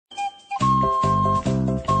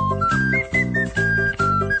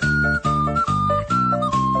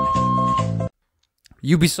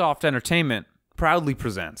Ubisoft Entertainment proudly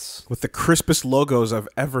presents. With the crispest logos I've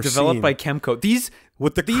ever seen. Developed by Kemco. These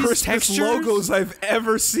crispest textures, logos I've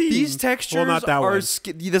ever seen. These textures well, not that are... one.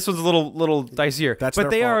 This one's a little dicier. That's but their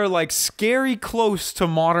they fault. are like scary close to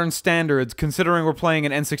modern standards considering we're playing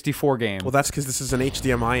an N64 game. Well, that's because this is an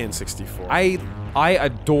HDMI N64. I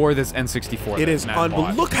adore this N64. It is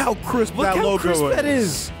unbelievable. Look how crisp Look that how logo crisp is. that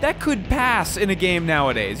is. That could pass in a game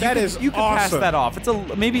nowadays. You could pass awesome. that off. It's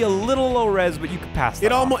maybe a little low res, but you could pass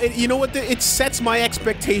that off. You know what? It sets my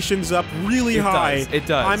expectations up really high. It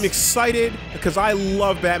does. I'm excited because I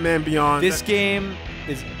love Batman Beyond. This game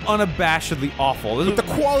is unabashedly awful. But the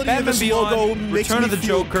quality Batman of this Beyond, logo makes Return me of the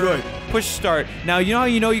feel Joker, good. push start. Now you know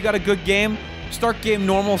how you got a good game? Start game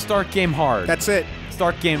normal, start game hard. That's it.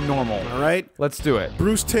 Start game normal. All right. Let's do it.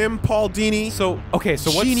 Bruce Timm, Paul Dini. So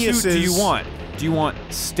what suit do you want? Do you want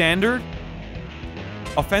standard,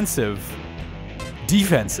 offensive,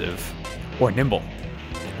 defensive, or nimble?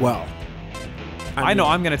 Well, I know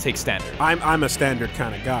I'm gonna take standard. I'm a standard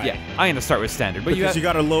kind of guy. Yeah, I'm gonna start with standard. But because you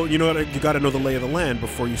gotta know the lay of the land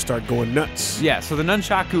before you start going nuts. Yeah, so the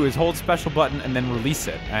nunchaku is hold special button and then release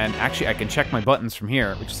it. And actually, I can check my buttons from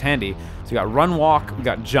here, which is handy. So we got run, walk, we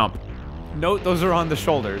got jump. Note those are on the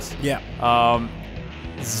shoulders. Yeah.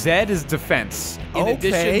 Z is defense. In Okay.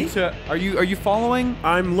 addition to, are you following?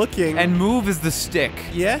 I'm looking. And move is the stick.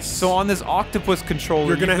 Yes. So on this octopus controller,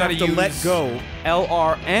 you're gonna you've have gotta to let use go.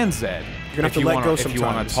 LR and Z. You're gonna have to let go sometimes. If you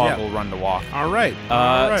want to toggle run to walk. All right.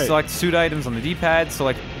 All right. Select suit items on the D-pad.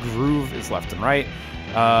 Select groove is left and right.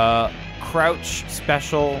 Crouch,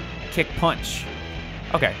 special, kick, punch.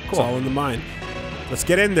 Okay, cool. It's all in the mind. Let's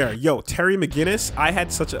get in there. Yo, Terry McGinnis, I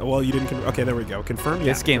had such a... Well, you didn't... Okay, there we go. Confirm? Yeah.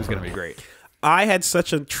 This game's going to be great. I had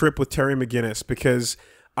such a trip with Terry McGinnis because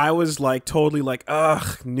I was like totally like,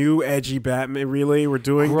 ugh, new edgy Batman. Really? We're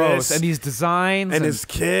doing Gross. this? And these designs. And his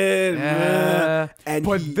kid. And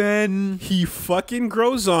then... He fucking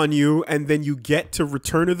grows on you, and then you get to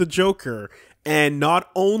Return of the Joker, and not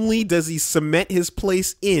only does he cement his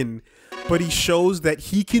place in, but he shows that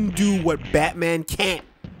he can do what Batman can't.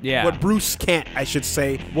 Yeah. What Bruce can't, I should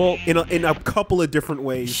say. Well, in a couple of different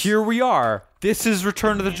ways. Here we are. This is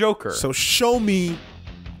Return of the Joker. So show me.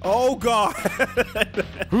 Oh God.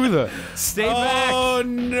 Who the? Stay back. Oh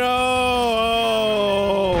no.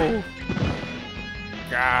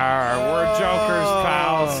 We're Jokers,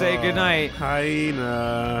 pal. Say goodnight.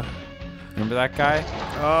 Hyena. Remember that guy?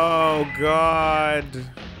 Oh God.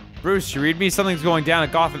 Bruce, you read me? Something's going down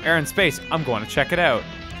at Gotham Air and Space. I'm going to check it out.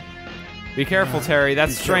 Be careful, Terry.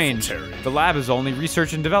 That's strange. Terry. The lab is only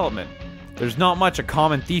research and development. There's not much a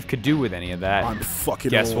common thief could do with any of that. I'm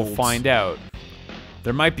fucking Guess old. we'll find out.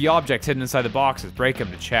 There might be objects hidden inside the boxes. Break them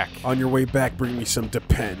to check. On your way back, bring me some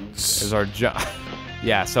Depends. Is our job.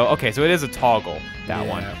 Yeah, so, okay, so it is a toggle, that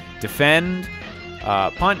one. Defend,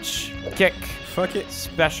 punch, kick. Fuck it.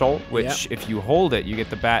 Special, which if you hold it, you get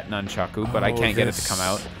the bat nunchaku, but I can't get it to come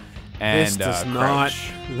out. And This does crouch. not.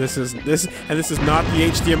 This is not the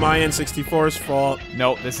HDMI N64's fault.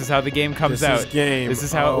 No, this is how the game comes out. This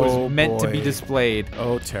is how it was meant to be displayed.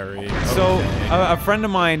 Oh, Terry. So a friend of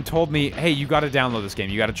mine told me, hey, you got to download this game.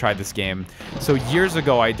 You got to try this game. So years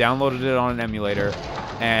ago, I downloaded it on an emulator,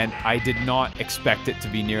 and I did not expect it to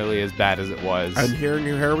be nearly as bad as it was. And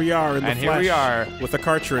here we are in the flesh. here we are with a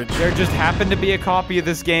cartridge. There just happened to be a copy of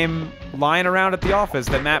this game lying around at the office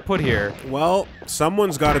that Matt put here. Well,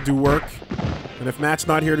 someone's got to do work. And if Matt's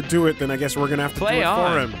not here to do it, then I guess we're going to have to do it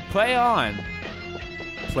for him. Play on.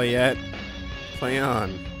 Play it. Play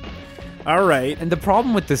on. All right. And the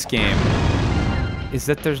problem with this game is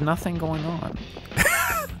that there's nothing going on.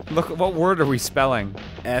 Look, what word are we spelling?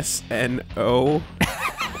 S-N-O?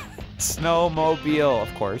 Snowmobile,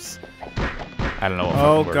 of course. I don't know what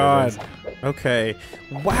Oh, word God. it is. Okay.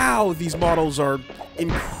 Wow, these models are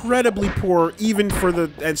incredibly poor, even for the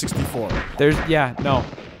N64.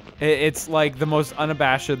 It's like the most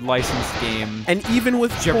unabashed licensed game. And even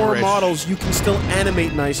with poor models, you can still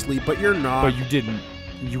animate nicely, but you're not. But you didn't.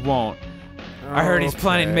 You won't. I heard he's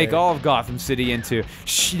planning to make all of Gotham City into...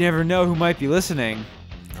 Shh, you never know who might be listening.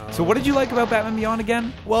 So what did you like about Batman Beyond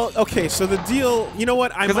again? Well, okay, so the deal... You know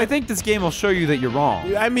what? Because I think this game will show you that you're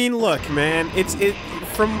wrong. I mean, look, man.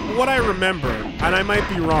 From what I remember, and I might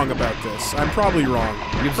be wrong about this. I'm probably wrong.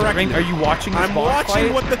 Are you watching this I'm boss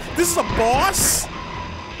watching fight? This is a boss?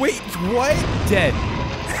 Wait, what? Dead.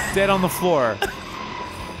 Dead on the floor.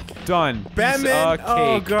 Done. Batman, Piece of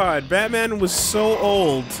oh cake. God. Batman was so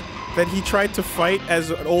old that he tried to fight as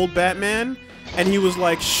an old Batman, and he was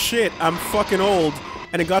like, shit, I'm fucking old.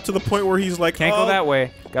 And it got to the point where he's like, Can't go that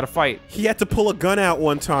way. Gotta fight. He had to pull a gun out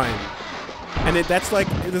one time. And that's like,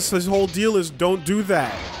 his whole deal is don't do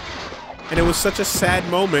that. And it was such a sad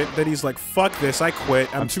moment that he's like, "Fuck this! I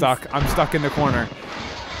quit. I'm stuck. I'm stuck in the corner.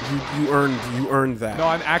 You earned that." No,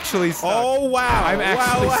 I'm actually stuck. Oh wow! I'm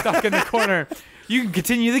actually stuck in the corner. You can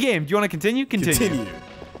continue the game. Do you want to continue? Continue.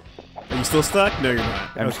 Are you still stuck? No, you're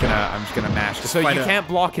not. I'm just gonna mash. So you fight it. can't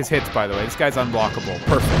block his hits, by the way. This guy's unblockable.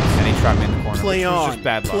 Perfect. And he trapped me in the corner. Play which was on. Just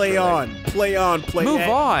bad luck, Play really. on. Play on. Play. Move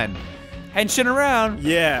on. Henching around.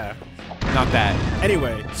 Yeah. Not that.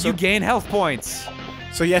 Anyway, so You gain health points.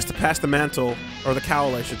 so he has to pass the mantle or the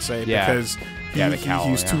cowl, I should say, Yeah. because The cowl,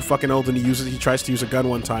 he was yeah. too fucking old and he tries to use a gun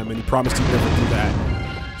one time and he promised he'd never do that.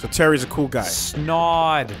 So Terry's a cool guy.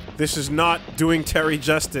 Snod. This is not doing Terry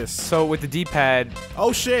justice. So with the D-pad,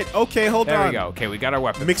 Oh shit. Okay, hold there on. we go. Okay, we got our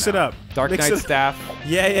weapons. Mix it now. up. Dark Mix Knight it- staff.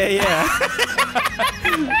 Yeah.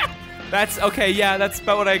 That's okay. Yeah, that's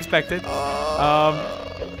about what I expected.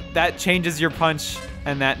 That changes your punch,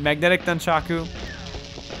 and that magnetic nunchaku.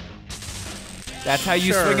 That's how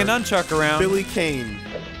you Sure. swing a nunchuck around. Billy Kane.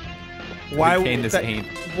 Why Kane this ain't.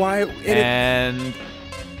 Why And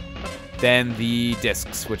then the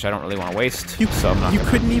discs, which I don't really want to waste. you, so I'm not. you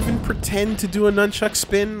gonna- couldn't even pretend to do a nunchuck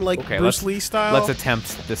spin like Okay, Bruce Lee style? Let's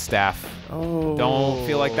attempt the staff. Oh. Don't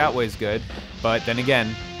feel like that way's good, but then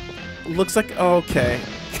again, Looks like okay.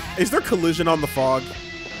 Is there collision on the fog?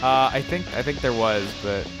 I think there was,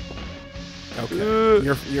 but Okay.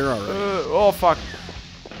 You're all right. oh fuck.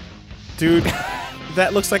 Dude,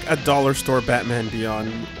 that looks like a dollar store Batman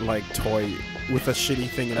Beyond like toy with a shitty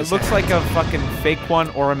thing in It his looks hand. like a fucking fake one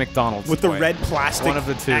or a McDonald's with toy. the red plastic. One of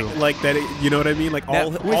the two. Like that. You know what I mean? Like Now,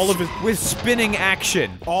 all of his with spinning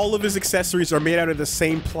action. all of his accessories are made out of the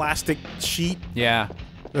same plastic sheet. Yeah.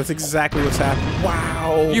 That's exactly what's happening.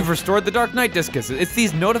 Wow. You've restored the Dark Knight discus. It's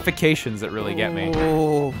these notifications that really get me.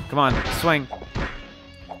 Oh. Come on, swing.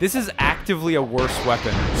 This is actively a worse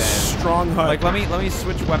weapon than. Strong HUD. Like, let me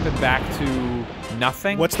switch weapon back to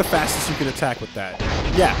nothing. What's the fastest you can attack with that?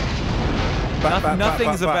 Yeah.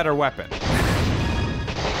 Nothing's a better weapon.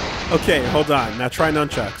 Okay, hold on. Now try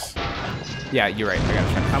nunchucks. Yeah, you're right. I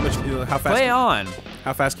gotta try. How much? How fast? Play on.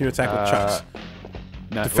 How fast can you attack with chucks?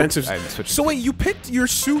 No, Defensive. oops, I switched So wait, you picked your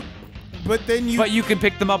suit, but then you. But you can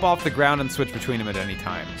pick them up off the ground and switch between them at any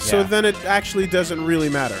time. So Yeah. then it actually doesn't really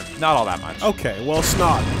matter. Not all that much. Okay, well,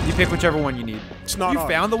 snot. You pick whichever one you need. It's not You on.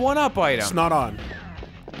 found the one-up item. It's not on.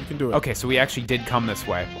 You can do it. Okay, so we actually did come this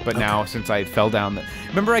way, but now since I fell down the...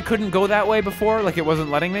 Remember I couldn't go that way before? Like it wasn't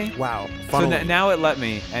letting me? Wow. So Funnel. now it let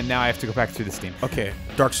me, and now I have to go back through the steam. Okay,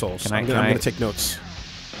 Dark Souls. Can I- I'm can gonna I- take notes.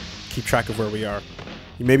 Keep track of where we are.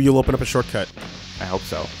 Maybe you'll open up a shortcut. I hope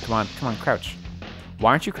so. Come on, crouch.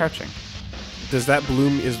 Why aren't you crouching? Does that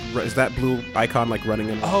is that blue icon like running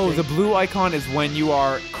in? Oh, the blue icon is when you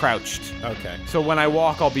are crouched. Okay. So when I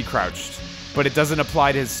walk, I'll be crouched. But it doesn't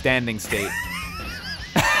apply to his standing state.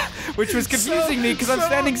 Which was confusing me because I'm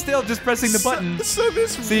standing still just pressing the button. So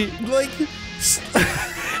this See- like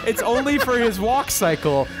It's only for his walk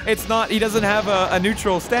cycle. It's not, he doesn't have a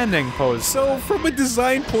neutral standing pose. so from a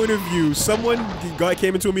design point of view, the guy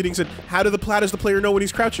came into a meeting and said, "How does the player know when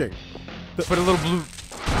he's crouching?" Put a little blue...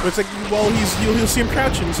 But it's like, well, he'll see him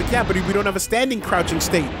crouching. It's like, yeah, but we don't have a standing crouching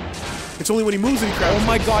state. It's only when he moves that he crouches. Oh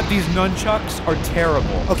my god, these nunchucks are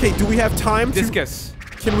terrible. Okay, do we have time to? Discus.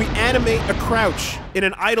 Can we animate a crouch in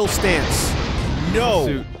an idle stance? No.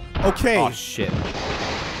 Suit. Okay. Oh shit.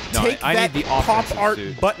 No, Take I that need the pop offensive art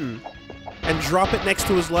suit. button and drop it next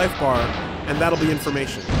to his life bar, and that'll be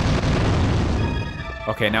information.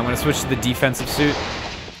 Okay, now I'm gonna switch to the defensive suit.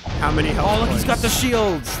 How many health Oh, look, points? he's got the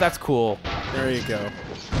shields. That's cool. There you go.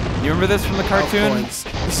 You remember this from the Health cartoon? points.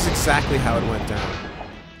 This is exactly how it went down.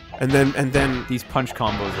 And then These punch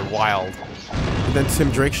combos are wild.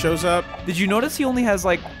 Tim Drake shows up. Did you notice he only has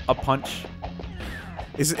like a punch?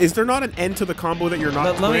 Is there not an end to the combo that you're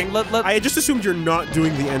not Let me- doing? let- I just assumed you're not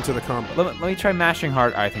doing the end to the combo. Let me try mashing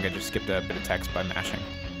hard. I think I just skipped a bit of text by mashing.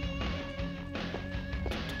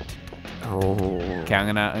 Oh. Okay,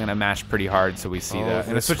 I'm gonna mash pretty hard so we see Oh, that. I'm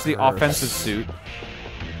gonna this switch to the hurts. offensive suit.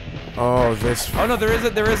 Oh, this Oh no, there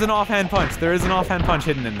is an offhand punch. There is an offhand punch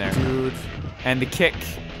hidden in there. dude. And the kick.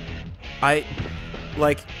 I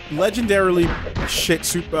like legendarily shit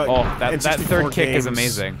super. Oh, that N64 third kick is games,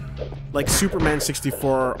 amazing. Like Superman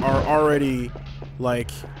 64 are already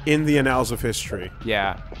like in the annals of history.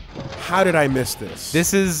 Yeah. How did I miss this?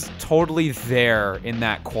 This is totally there in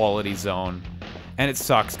that quality zone. And it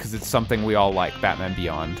sucks because it's something we all like, Batman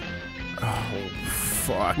Beyond. Oh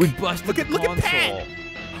fuck. We busted Look at console. Pat.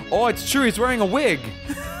 Oh, it's true. He's wearing a wig.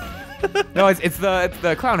 No, it's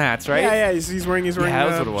the clown hats, right? Yeah, yeah. He's wearing Yeah,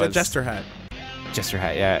 that's what it was. jester hat. Jester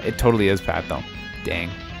hat. Yeah, it totally is Pat though. Dang.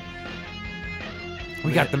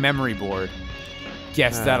 We got the memory board.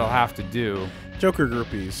 Guess that'll have to do. Joker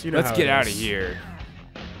groupies. You know Let's how get it out of is. here.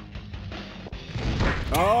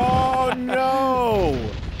 Oh no!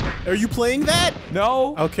 Are you playing that?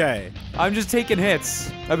 No, Okay. I'm just taking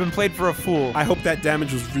hits. I've been played for a fool. I hope that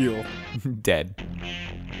damage was real. Dead.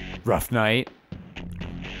 Rough night.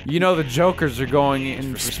 You know the Jokers are going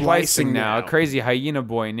in for splicing now. now. Crazy hyena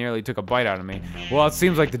boy nearly took a bite out of me. Well, it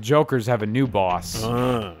seems like the Jokers have a new boss.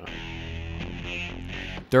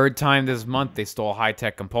 Third time this month they stole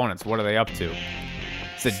high-tech components. What are they up to?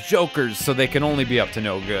 It's the Jokers, so they can only be up to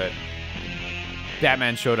no good.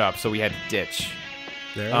 Batman showed up, so we had to ditch.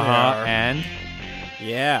 There they are. And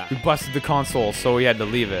Yeah. we busted the console, so we had to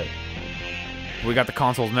leave it. We got the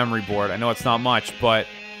console's memory board. I know it's not much, but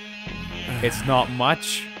it's not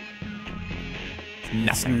much.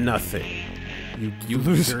 It's nothing. You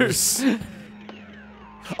losers.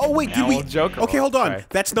 Oh wait, Now did we? old Joker Okay, hold on. Okay.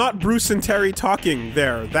 That's not Bruce and Terry talking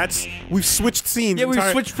there. That's we've switched scenes. Yeah, we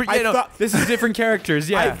entirely. switched. I Yeah, no, thought this is different characters.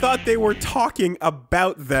 Yeah, I thought they were talking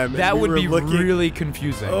about them. that and we would were be looking, really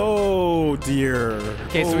confusing. Oh dear.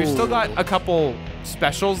 Okay, so we've still got Oh. a couple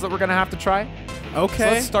specials that we're gonna have to try. So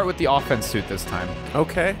Okay. let's start with the offense suit this time.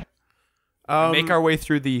 Okay. Make our way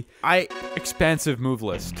through the I expansive move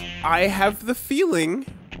list. I have the feeling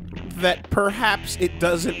that perhaps it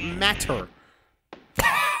doesn't matter.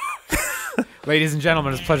 Ladies and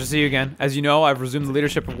gentlemen, it's a pleasure to see you again. As you know, I've resumed the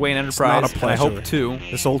leadership of Wayne Enterprise, not a and I hope pleasure. to.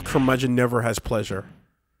 This old curmudgeon never has pleasure.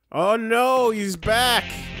 Oh no, he's back.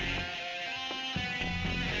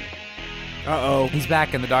 Uh-oh. He's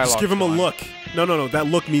back in the dialogue. Just give him a line. look. No. That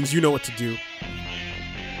look means you know what to do.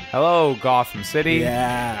 Hello, Gotham City.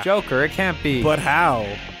 Yeah. Joker, it can't be. But how?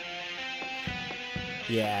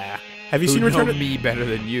 Yeah. Have you Who seen Return know of me better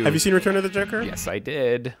than you? Have you seen Return of the Joker? Yes, I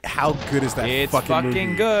did. How good is that It's fucking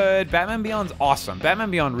movie? good. Batman Beyond's awesome.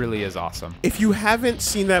 Batman Beyond really is awesome. If you haven't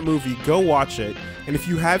seen that movie, go watch it. And if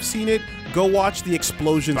you have seen it, go watch the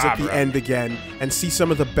explosions at the Barbara. end again and see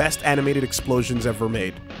some of the best animated explosions ever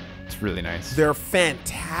made. It's really nice. They're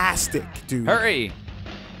fantastic, dude. Hurry!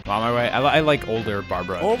 On my way. I like older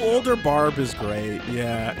Barbara. Older Barb is great.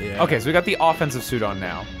 Yeah. Okay, so we got the offensive suit on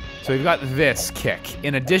now. So we've got this kick.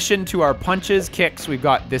 In addition to our punches, kicks, we've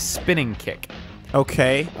got this spinning kick.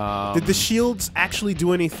 Okay. Did the shields actually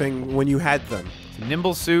do anything when you had them?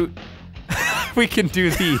 Nimble suit. We can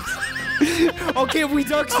do these. Okay, we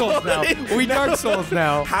Dark Souls now. We Dark Souls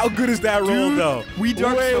now. How good is that roll, Dude, though? we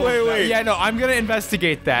Dark Souls. Wait. Yeah, no, I'm gonna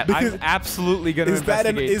investigate that. Because I'm absolutely gonna Is that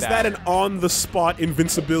investigate an on-the-spot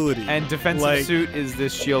invincibility? And defensive Like, suit is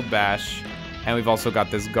this shield bash, and we've also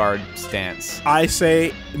got this guard stance. I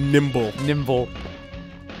say nimble. Nimble.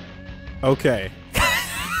 Okay.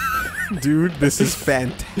 Dude, this is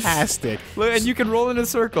fantastic. Look, and you can roll in a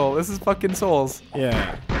circle. This is fucking Souls.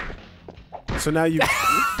 Yeah. So now you.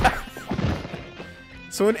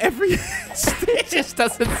 So in every It stage. just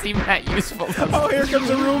doesn't seem that useful. Oh, here comes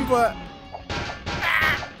a Roomba.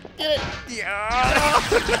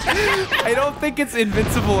 I don't think it's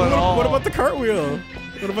invincible at all. What about the cartwheel?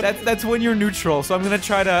 What about That's when you're neutral. So I'm gonna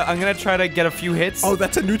try to get a few hits. Oh,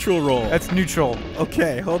 that's a neutral roll. That's neutral.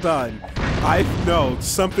 Okay, hold on. I know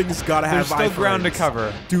something's gotta have There's still ground to iframes.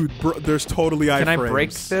 cover. Dude, there's totally iframes. Can I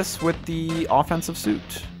break this with the offensive suit?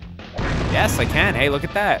 Yes, I can. Hey, look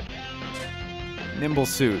at that. Nimble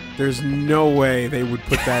suit. There's no way they would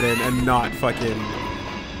put that in and not fucking.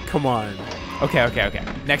 Come on. Okay.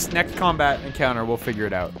 Next combat encounter, we'll figure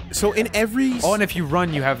it out. So in every Oh, and if you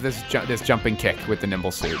run, you have this this jumping kick with the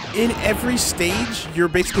nimble suit. in every stage, you're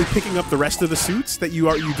basically picking up the rest of the suits that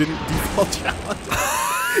you didn't default challenge.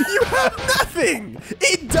 You have nothing.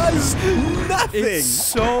 It does nothing. It's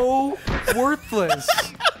so worthless.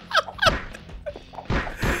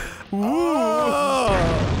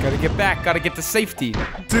 Oh, Gotta get back. Gotta get to safety.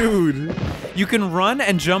 dude. You can run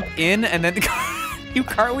and jump in, and then you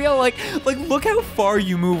cartwheel. Like look how far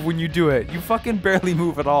you move when you do it. You fucking barely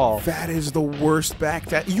move at all. That is the worst back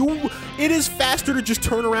It is faster to just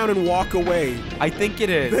turn around and walk away, I think it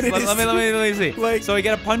is. But it Let is- me see. like- So you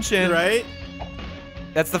get a punch in. right?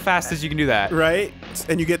 That's the fastest you can do that. Right?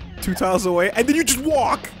 And you get 2 tiles away, and then you just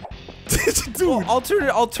walk. Dude, Well,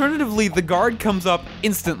 alternatively, the guard comes up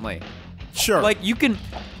instantly. sure. Like you can.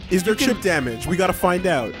 is there you can- chip damage? We gotta find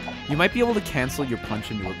out. You might be able to cancel your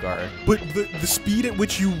punch into a guard. But the speed at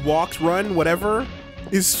which you walk, run, whatever,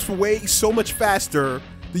 is so much faster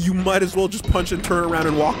that you might as well just punch and turn around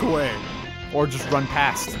and walk away. Or just run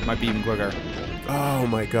past. Might be even quicker. Oh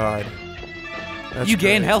my god. That's You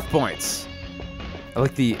gain great. health points. I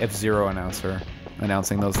like the F-Zero announcer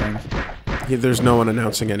announcing those things. Yeah, there's no one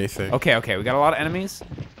announcing anything. Okay, we got a lot of enemies.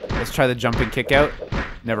 Let's try the jumping kick out.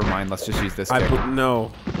 Never mind, let's just use this kick.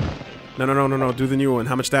 No. Do the new one.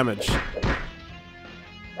 How much damage?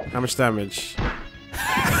 How much damage?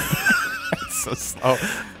 It's so slow.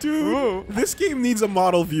 Dude, Ooh. this game needs a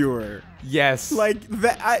model viewer. Yes. Like,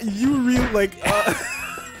 that, you really, like,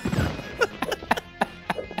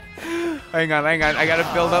 Hang on. I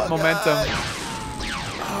gotta build up momentum.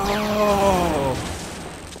 oh.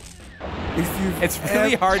 If you've It's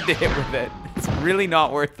really hard to hit with it. It's really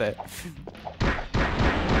not worth it.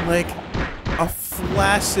 like, a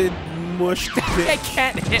flaccid, mushed I bit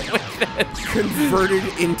can't hit with this. converted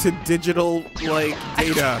into digital, like,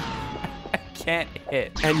 data, I can't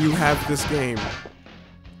hit. and you have this game.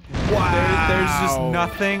 Wow. There's just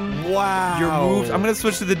nothing. Wow. Your moves. I'm gonna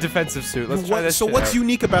switch to the defensive suit. Let's try this. So shit what's out.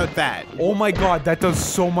 unique about that? Oh my god, that does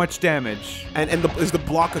so much damage. And is the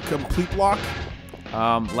block a complete block?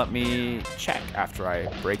 Let me check after I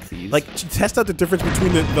break these. Like, test out the difference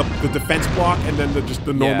between the defense block and then just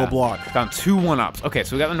the normal block. Found 2 1-ups. Okay,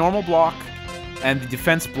 so we got the normal block and the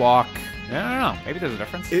defense block. I don't know. Maybe there's a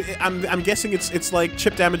difference. I'm guessing it's like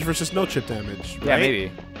chip damage versus no chip damage. Right? Yeah,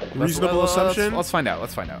 maybe. Reasonable assumption? Let's find out.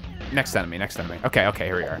 Let's find out. Next enemy. Okay,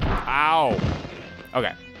 here we are. Ow.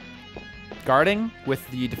 Okay. Guarding with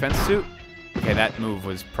the defense suit. Okay, that move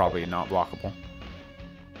was probably not blockable.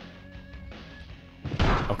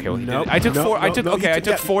 Okay, well, Nope, I took no, four. no, I took no, you I took-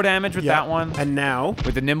 took yeah. 4 damage with that one. And now,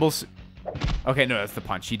 With the nimble. Okay, no, that's the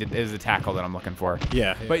punch. He did. Is the tackle that I'm looking for.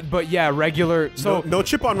 yeah. But yeah, regular. So no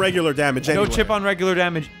chip on regular damage. no Anyway. chip on regular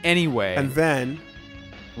damage anyway. And then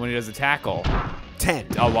when he does the tackle, 10.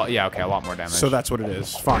 a lot. Yeah, okay, a lot more damage. So that's what it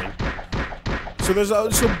is. Fine. So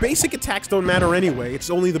so basic attacks don't matter anyway. It's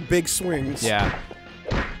only the big swings. yeah.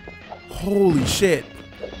 Holy shit.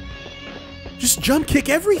 Just jump kick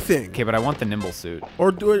everything. Okay, but I want the nimble suit.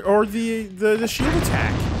 Or the shield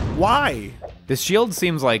attack. Why? The shield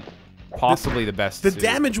seems like possibly the best. The suit.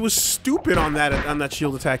 damage was stupid on that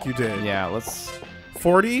shield attack you did. Yeah, let's.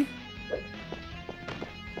 40?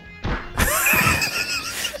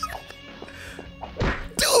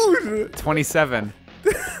 Dude! 27.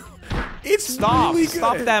 It's Stop! really good.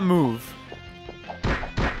 Stop that move.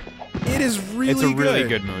 It is really It's a really good.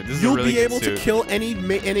 good move. This is You'll a really be good able suit. to kill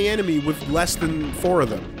any enemy with less than 4 of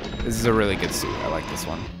them. This is a really good suit. I like this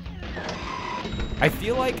one. I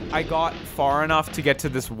feel like I got far enough to get to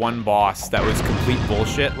this one boss that was complete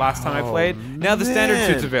bullshit last time I Oh, played. Now the standard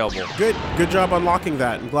man. suit's available. Good job unlocking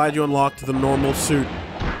that. I'm glad you unlocked the normal suit.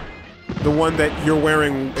 The one that you're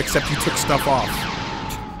wearing, except you took stuff off.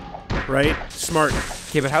 Right? Smart.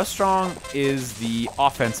 Okay, but how strong is the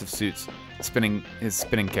offensive suit's spinning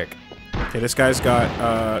kick? Okay, this guy's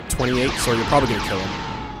got 28, so you're probably gonna kill him.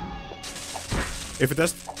 If it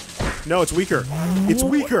does, no, it's weaker. It's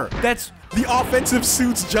weaker. That's The offensive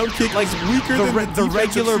suit's jump kick is weaker than the the defensive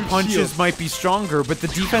regular suit's punches shield. might be stronger, but the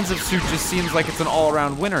defensive suit just seems like it's an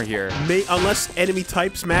all-around winner here. Unless enemy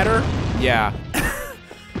types matter. Yeah.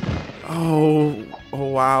 Oh,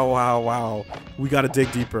 wow. We gotta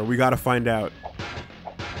dig deeper. We gotta find out.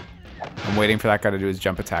 I'm waiting for that guy to do his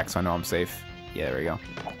jump attack so I know I'm safe. Yeah, there we go.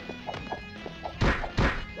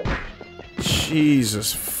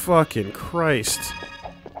 Jesus fucking Christ.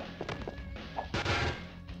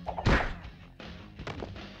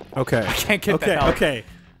 Okay. I can't get the help. Okay.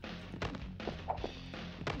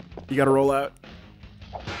 You gotta roll out.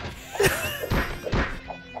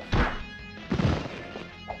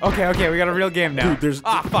 Okay, we got a real game now. Dude, there's...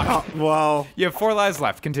 fuck. Well, You have 4 lives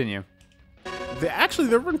left. Continue.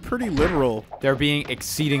 they've been pretty liberal. They're being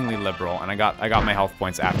exceedingly liberal, and I got my health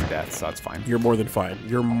points after death, so that's fine. You're more than fine.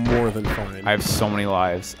 You're more than fine. I have so many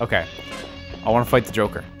lives. Okay. I want to fight the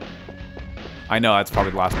Joker. I know, that's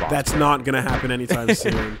probably the last boss. That's not gonna happen anytime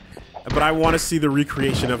soon. But I want to see the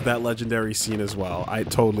recreation of that legendary scene as well. I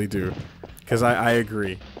totally do. Because I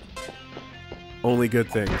agree. Only good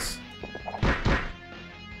things.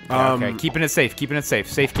 Yeah, okay, keeping it safe.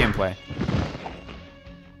 Safe gameplay.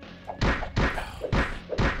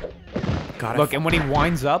 God, Look, and when he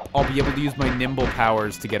winds up, I'll be able to use my nimble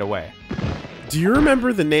powers to get away. do you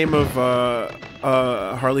remember the name of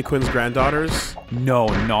Harley Quinn's granddaughters? No,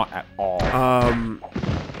 not at all.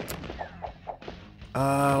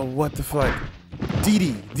 What the fuck?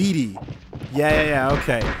 Dee Dee. Yeah,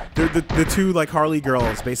 okay. They're the two, like, Harley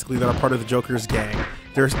girls, basically, that are part of the Joker's gang.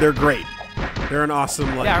 They're great. They're an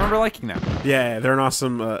awesome, like... yeah, I remember liking them. Yeah, they're an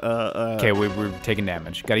awesome, Okay, we're taking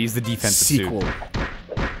damage. Gotta use the defensive sequel. suit.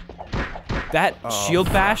 That shield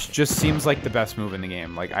bash just seems like the best move in the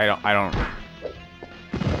game. Like, I don't...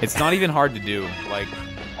 It's not even hard to do. Like...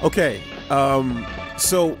 Okay,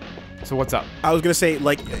 so what's up? I was gonna say,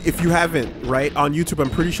 like, if you haven't, right, on YouTube, I'm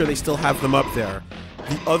pretty sure they still have them up there.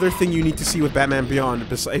 The other thing you need to see with Batman Beyond,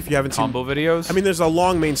 if you haven't seen... Combo videos? I mean, there's a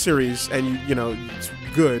long main series, and, you know, it's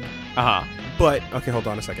good. Uh-huh. But okay, hold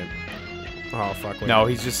on a second. Oh fuck. Wait. No,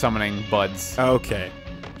 he's just summoning buds. Okay.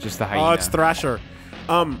 Just the hyena. Oh, it's Thrasher.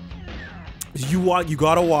 You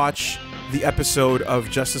gotta watch the episode of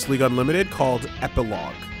Justice League Unlimited called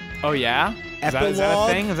Epilogue. Oh yeah? Is that a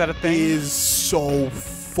thing? Is that a thing? Is so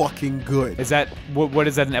fucking good. Is that what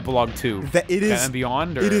is that an epilogue to? That it is Batman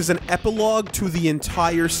Beyond? Or? It is an epilogue to the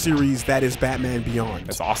entire series that is Batman Beyond.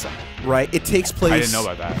 That's awesome. Right? It takes place I didn't know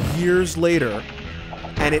about that. years later,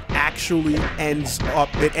 and it actually ends up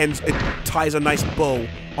it ties a nice bow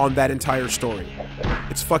on that entire story.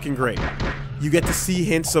 It's fucking great. You get to see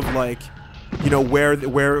hints of like, you know,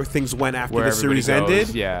 where things went after Where the series everybody goes,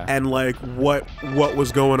 ended, yeah. and like what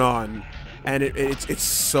was going on, and it's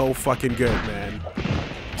so fucking good, man.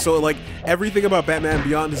 So like everything about Batman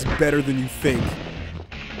Beyond is better than you think.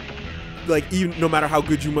 Like even no matter how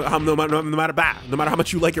good no matter how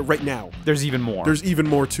much you like it right now, There's even more. there's even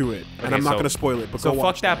more to it, and Okay, I'm not so- gonna spoil it. But so go fuck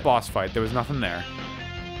watch that boss fight. There was nothing there.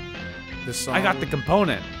 this song. I got the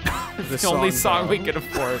component. It's the only song we could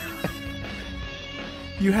afford.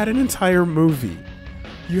 You had an entire movie.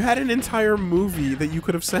 You had an entire movie that you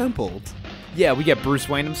could have sampled. Yeah, we get Bruce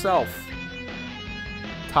Wayne himself.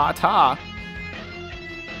 Ta-ta.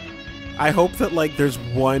 I hope that like there's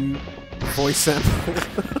one voice sample.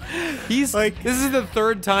 He's Like- this is the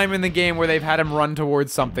third time in the game where they've had him run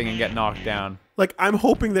towards something and get knocked down. Like I'm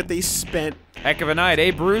hoping that they spent. Heck of a night,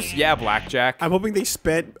 eh, Bruce? Yeah, Blackjack. I'm hoping they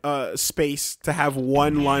spent space to have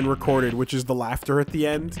one line recorded, which is the laughter at the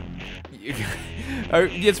end.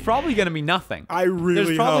 It's probably going to be nothing. I really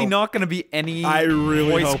There's probably hope. not going to be any I really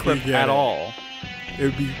voice hope we clip get at it. all. It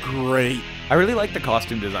would be great. I really like the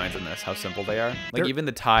costume designs in this, how simple they are. Like, They're- even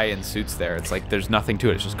the tie and suits there, it's like there's nothing to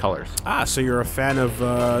it, it's just colors. Ah, so you're a fan of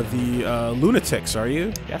the Lunatics, are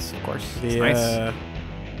you? Yes, of course. The, It's nice.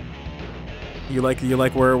 You like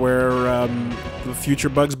where the future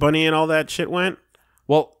Bugs Bunny and all that shit went?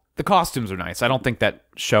 Well, the costumes are nice. I don't think that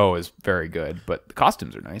show is very good, but the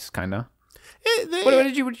costumes are nice, kind of. What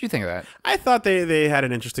did you think of that? I thought they had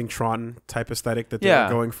an interesting Tron type aesthetic that they Yeah.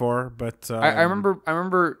 were going for, but I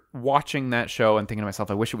remember watching that show and thinking to myself,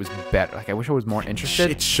 I wish it was better. Like, I wish I was more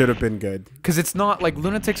interested. it should have been good. Because it's not like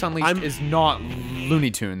Lunatics Unleashed is not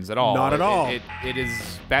Looney Tunes at all. Not at all. It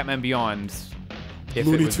is Batman Beyond. If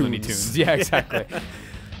Looney it was Looney Tunes. Tunes. Yeah, exactly.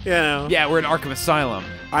 You know, Yeah, we're in Arkham Asylum.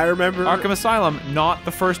 I remember Arkham Asylum, not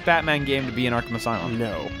the first Batman game to be in Arkham Asylum.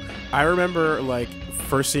 No, I remember like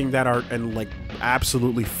first seeing that art and like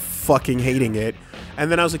absolutely fucking hating it, and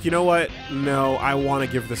then I was like, you know what? No, I want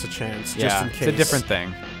to give this a chance just Yeah, in case. it's a different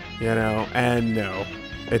thing. You know, and no,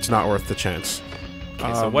 it's not worth the chance.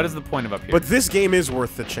 Okay, so what is the point of up here? But this game is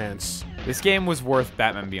worth the chance. This game was worth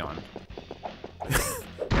Batman Beyond.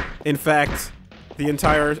 In fact, the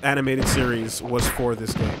entire animated series was for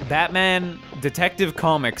this game. Batman Detective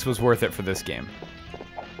Comics was worth it for this game.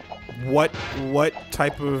 What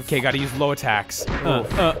type of? Okay, gotta use low attacks.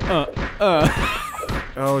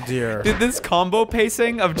 Oh dear. Did this combo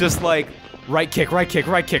pacing of just like right kick, right kick,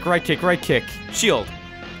 right kick, right kick, right kick, shield.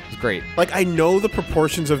 It's great. Like, I know the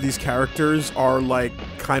proportions of these characters are like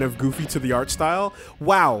kind of goofy to the art style.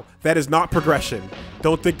 Wow, that is not progression.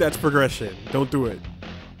 Don't think that's progression. Don't do it.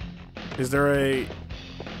 Is there a?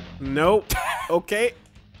 Nope. Okay.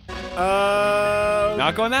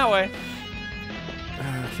 Not going that way.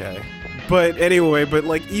 Okay. But anyway, but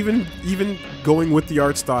like even going with the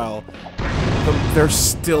art style, they're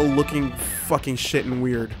still looking fucking shit and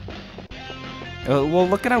weird. Well,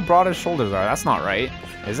 look at how broad his shoulders are. That's not right.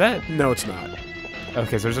 Is it? No, it's not.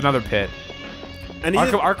 Okay, so there's another pit. And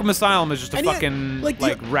Arkham Asylum is just a and yet, fucking like,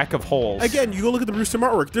 like wreck of holes. again, you go look at the Bruce Timm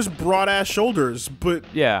artwork. There's broad ass shoulders, but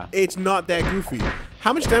Yeah. it's not that goofy.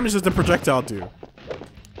 How much damage does the projectile do?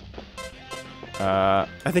 I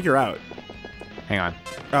think you're out. Hang on.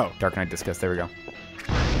 Oh. Dark Knight Discus. There we go.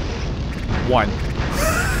 1.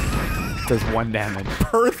 Does 1 damage.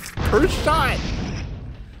 Per shot.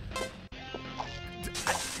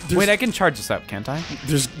 Wait, I can charge this up, can't I?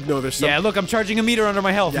 There's some, Yeah, look, I'm charging a meter under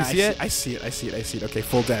my health. yeah, You see it? I see it. Okay,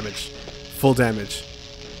 full damage. Full damage.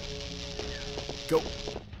 Go.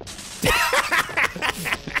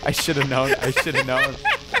 I should have known. I should have known.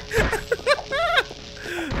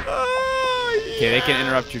 Oh, Okay, they can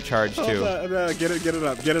interrupt your charge too. No, get it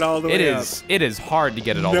up. Get it all the way up. It is hard to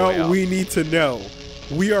get it all the way No, up. we need to know.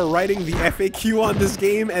 We are writing the FAQ on this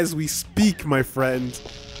game as we speak, my friend.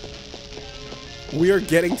 We are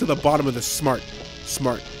getting to the bottom of this. Smart.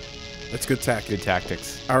 That's good tactic. Good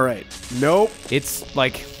tactics. All right. Nope. It's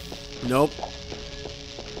like, Nope.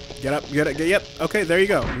 Get up. Yep. Okay, there you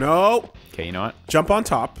go. Nope. okay, you know what? Jump on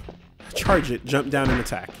top. Charge it. Jump down and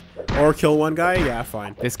attack. Or kill one guy. Yeah,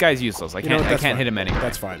 fine. This guy's useless. I You know can't. what, I that's can't fine. hit him anyway.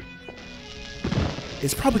 That's fine.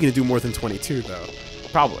 It's probably going to do more than 22, though.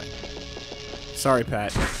 Probably. Sorry,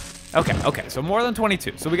 Pat. Okay, so more than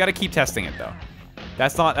 22. So we got to keep testing it, though.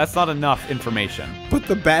 That's not enough information. But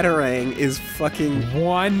the Batarang is fucking...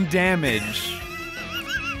 1 damage.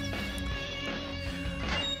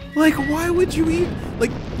 Like, why would you even...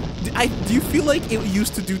 Like, do you feel like it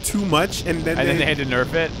used to do too much and then... And then they had to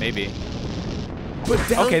nerf it? Maybe. But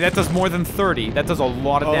okay, that does more than 30. That does a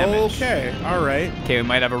lot of damage. Okay, alright. Okay, we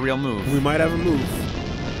might have a real move. We might have a move.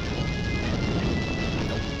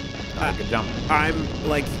 Good jump. I'm,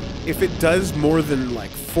 like... If it does more than,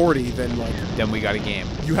 like, 40, then, like... Then we got a game.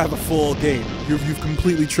 You have a full game. You've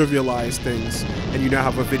completely trivialized things, and you now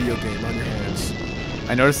have a video game on your hands.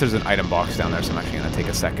 I noticed there's an item box down there, so I'm actually going to take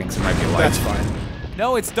a second, because it might be a light. That's fine.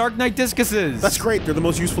 No, it's Dark Knight Discuses! That's great. They're the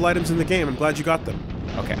most useful items in the game. I'm glad you got them.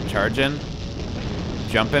 Okay, charge in.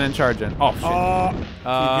 Jump in and charge in. Oh,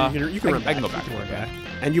 shit. You can run back. I can go back.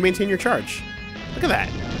 And you maintain your charge. Look at that.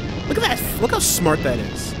 Look at that. Look how smart that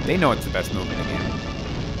is. They know it's the best move in the game.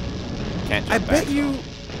 Can't jump I back, bet you...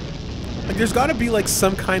 Like, there's got to be, like,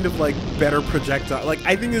 some kind of, like, better projectile. Like,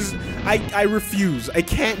 I think this... I refuse. I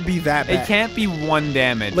can't be that bad. It can't be 1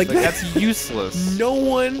 damage. Like that's useless. No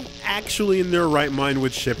one actually in their right mind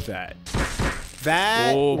would ship that.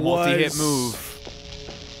 That multi-hit move.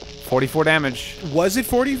 44 damage. Was it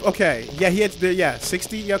 40? Okay. Yeah, he had... Yeah,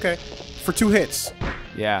 60? Okay. For 2 hits.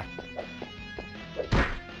 Yeah.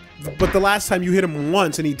 But the last time you hit him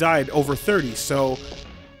once and he died over 30, so...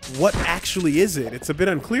 What actually is it? It's a bit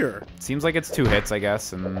unclear. Seems like it's 2 hits, I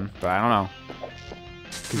guess, but I don't know.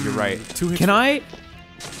 Because you're right. 2 hits. Can I?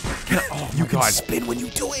 Oh my you god! Can spin when you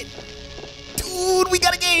do it, dude. We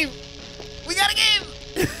got a game. We got a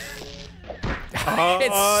game.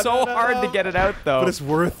 It's so hard to get it out, though. But it's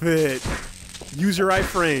worth it. Use your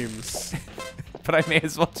iframes. But I may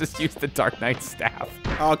as well just use the Dark Knight staff.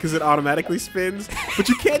 Oh, because it automatically spins? But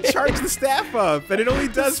you can't charge the staff up, and it only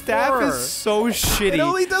does the staff 4. is so shitty. It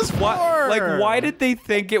only does 4. Why did they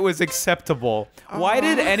think it was acceptable? Why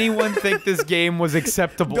did anyone think this game was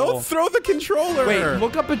acceptable? Don't throw the controller. Wait,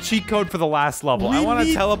 look up a cheat code for the last level. I want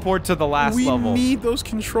to teleport to the last level. We need those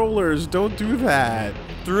controllers. Don't do that.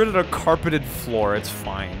 Threw it at a carpeted floor. It's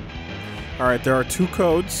fine. All right, there are 2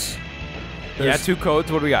 codes. Yeah, 2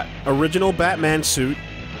 codes. What do we got? Original Batman suit.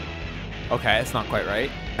 Okay, it's not quite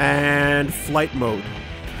right. And flight mode.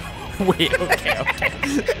 Wait, okay.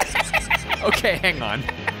 Okay, hang on.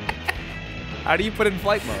 How do you put in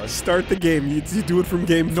flight mode? Start the game. You do it from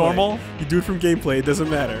gameplay. Normal? You do it from gameplay. It doesn't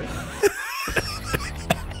matter.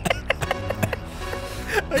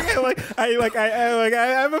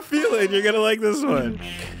 I have a feeling you're gonna like this one.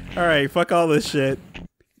 All right, fuck all this shit.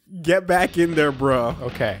 Get back in there, bro.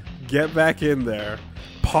 Okay. Get back in there.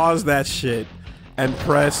 Pause that shit and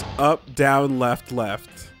press up, down, left,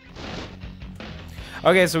 left.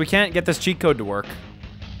 Okay, so we can't get this cheat code to work.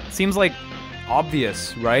 Seems like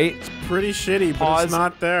obvious, right? It's pretty shitty, Pause, but it's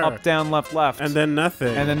not there. Up, down, left, left. And then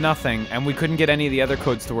nothing. And then nothing. And we couldn't get any of the other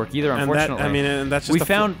codes to work either, unfortunately. And that's just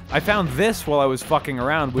I found this while I was fucking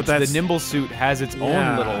around, which the Nimble suit has its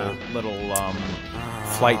own little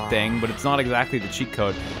flight thing, but it's not exactly the cheat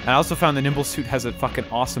code. And I also found the Nimble suit has a fucking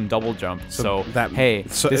awesome double jump. So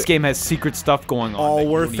this game has secret stuff going on. All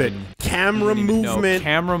worth it. Camera movement.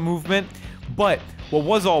 Camera movement. But what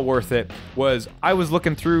was all worth it was I was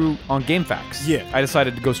looking through on GameFAQs. Yeah. I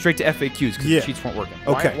decided to go straight to FAQs because the cheats weren't working.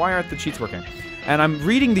 Okay. Why aren't the cheats working? And I'm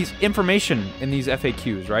reading these information in these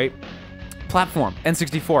FAQs, right? Platform,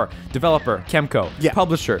 N64, developer, Kemco,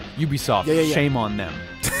 publisher, Ubisoft. Shame on them.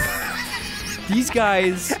 These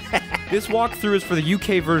guys, this walkthrough is for the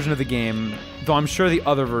UK version of the game, though I'm sure the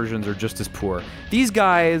other versions are just as poor. These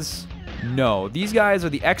guys know. These guys are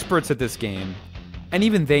the experts at this game, and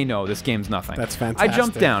even they know this game's nothing. That's fantastic. I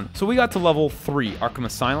jumped down. So we got to level 3, Arkham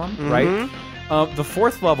Asylum, right? The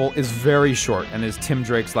 4th level is very short and is Tim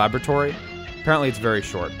Drake's laboratory. Apparently it's very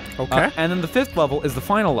short. Okay. And then the 5th level is the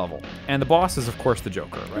final level. And the boss is, of course, the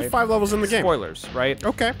Joker, right? There's 5 levels in the game. Spoilers, right?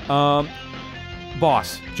 Okay.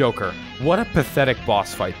 Boss, Joker. What a pathetic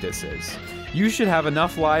boss fight this is. You should have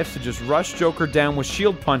enough lives to just rush Joker down with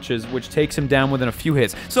shield punches, which takes him down within a few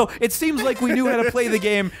hits. So it seems like we knew how to play the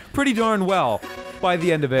game pretty darn well by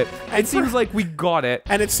the end of it. It seems like we got it.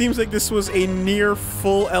 And it seems like this was a near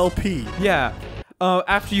full LP. Yeah.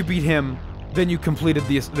 After you beat him, then you completed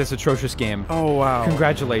this atrocious game. Oh, wow.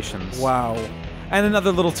 Congratulations. Wow. And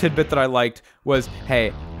another little tidbit that I liked was,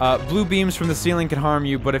 hey, blue beams from the ceiling can harm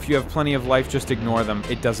you, but if you have plenty of life, just ignore them.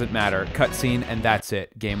 It doesn't matter. Cutscene, and that's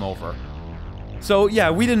it. Game over. So,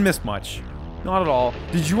 yeah, we didn't miss much. Not at all.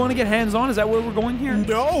 Did you want to get hands-on? Is that where we're going here?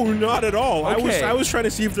 No, not at all. Okay. I was trying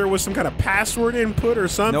to see if there was some kind of password input or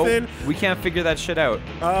something. Nope. We can't figure that shit out.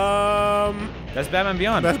 That's Batman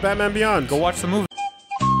Beyond. That's Batman Beyond. Go watch the movie.